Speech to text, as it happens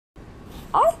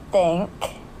I think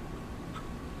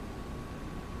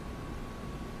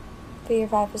Figure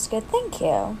 5 is good. Thank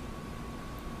you.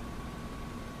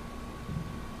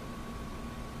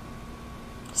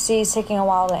 See, it's taking a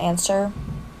while to answer.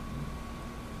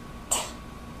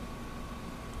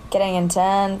 Getting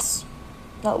intense.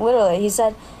 No, literally, he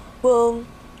said, well,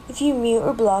 if you mute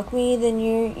or block me, then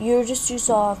you're just too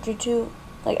soft. You're too...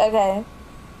 Like, okay.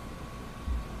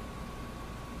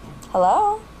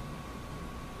 Hello?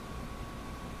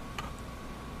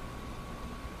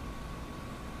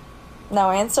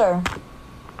 No answer.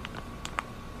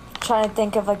 Trying to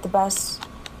think of, like, the best...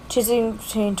 Choosing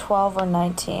between 12 or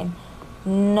 19.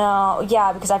 No,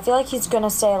 yeah, because I feel like he's gonna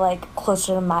say, like,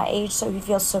 closer to my age, so he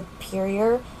feels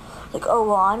superior. Like, oh,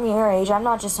 well, I'm your age. I'm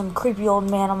not just some creepy old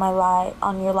man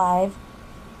on your live.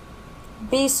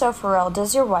 Be so for real.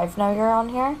 Does your wife know you're on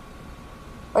here?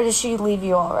 Or did she leave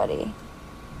you already?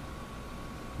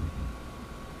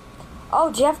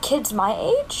 Oh, do you have kids my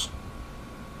age?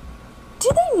 Do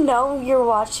they know you're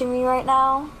watching me right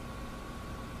now?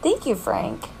 Thank you,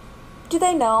 Frank. Do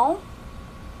they know?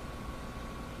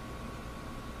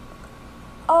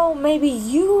 Oh, maybe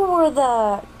you were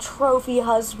the trophy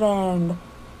husband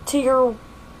to your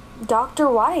doctor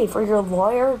wife or your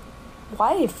lawyer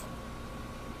wife.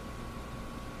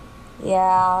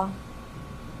 Yeah.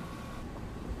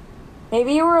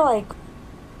 Maybe you were, like,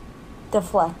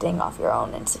 deflecting off your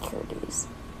own insecurities.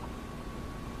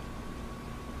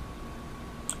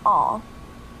 Aw.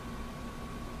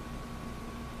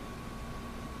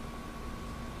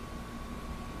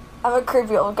 I'm a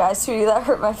creepy old guy, sweetie. That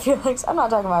hurt my feelings. I'm not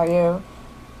talking about you.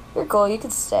 You're cool. You can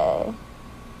stay.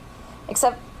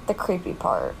 Except the creepy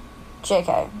part.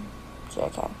 JK.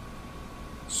 JK.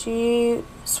 She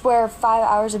swear 5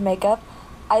 hours of makeup.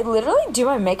 I literally do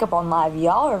my makeup on live.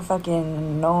 Y'all are fucking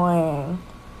annoying.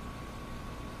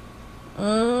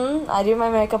 I do my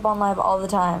makeup on live all the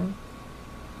time.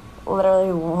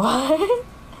 Literally, what?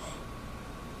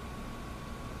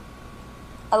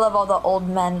 I love all the old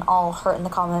men all hurt in the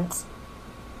comments.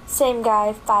 Same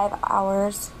guy, 5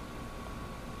 hours.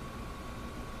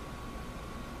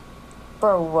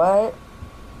 Bro, what?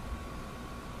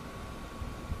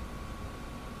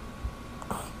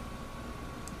 Oh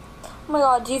my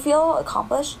god, do you feel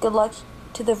accomplished? Good luck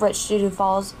to the rich dude who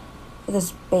falls for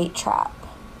this bait trap.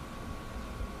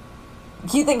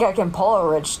 You think I can pull a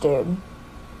rich dude?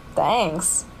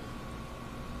 Thanks.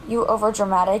 You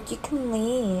overdramatic, you can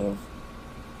leave.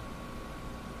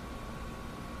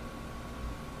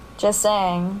 Just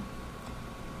saying.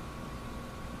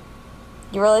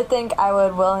 You really think I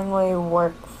would willingly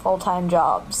work full-time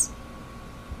jobs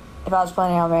if I was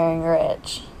planning on marrying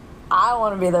rich? I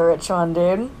want to be the rich one,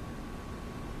 dude.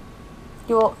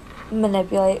 You will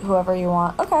manipulate whoever you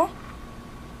want. Okay.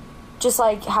 Just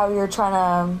like how you're trying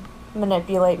to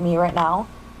manipulate me right now.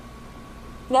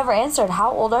 Never answered.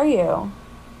 How old are you?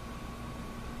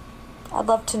 I'd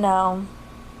love to know.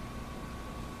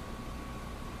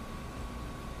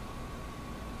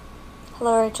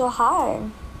 Hello, Rachel. Hi.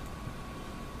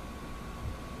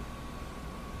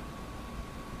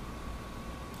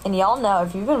 And y'all know,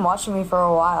 if you've been watching me for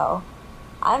a while,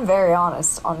 I'm very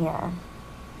honest on here.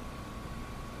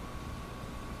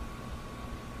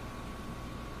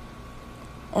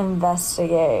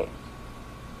 Investigate.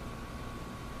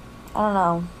 I don't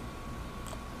know.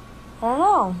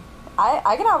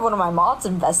 I can have one of my mods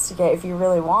investigate if you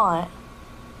really want.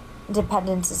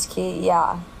 Independence is key.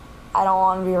 Yeah. I don't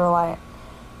want to be reliant.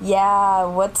 Yeah,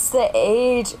 what's the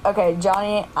age? Okay,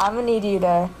 Johnny, I'm gonna need you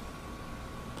to...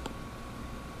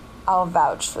 I'll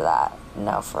vouch for that.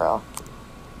 No, for real.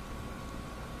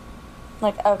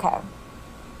 Like, okay.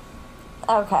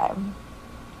 Okay.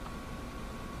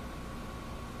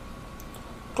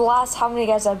 The last how many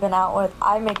guys I've been out with,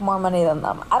 I make more money than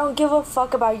them. I don't give a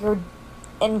fuck about your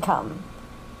income.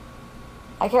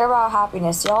 I care about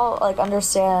happiness. Y'all, like,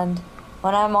 understand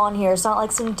when I'm on here, it's not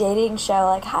like some dating show,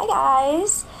 like, hi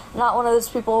guys. I'm not one of those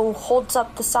people who holds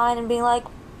up the sign and being like,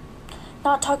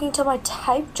 not talking till my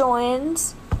type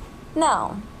joins.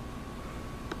 No.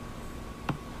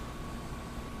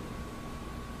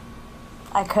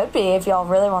 I could be if y'all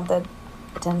really want the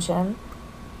attention.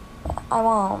 But I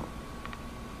won't.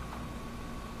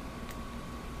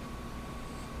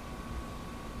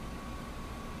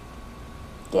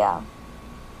 Yeah.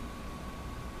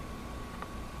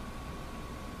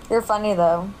 You're funny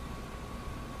though.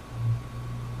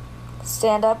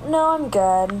 Stand up? No, I'm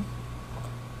good.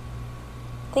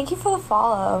 Thank you for the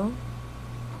follow.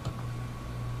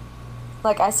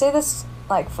 Like, I say this,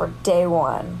 like, for day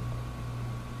one.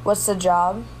 What's the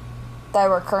job that I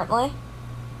work currently?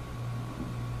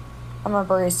 I'm a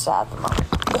barista at the moment.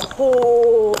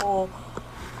 Oh,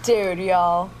 dude,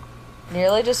 y'all.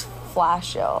 Nearly just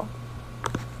flash, y'all.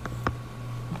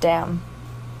 Damn.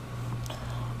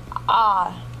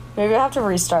 Maybe I have to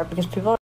restart because people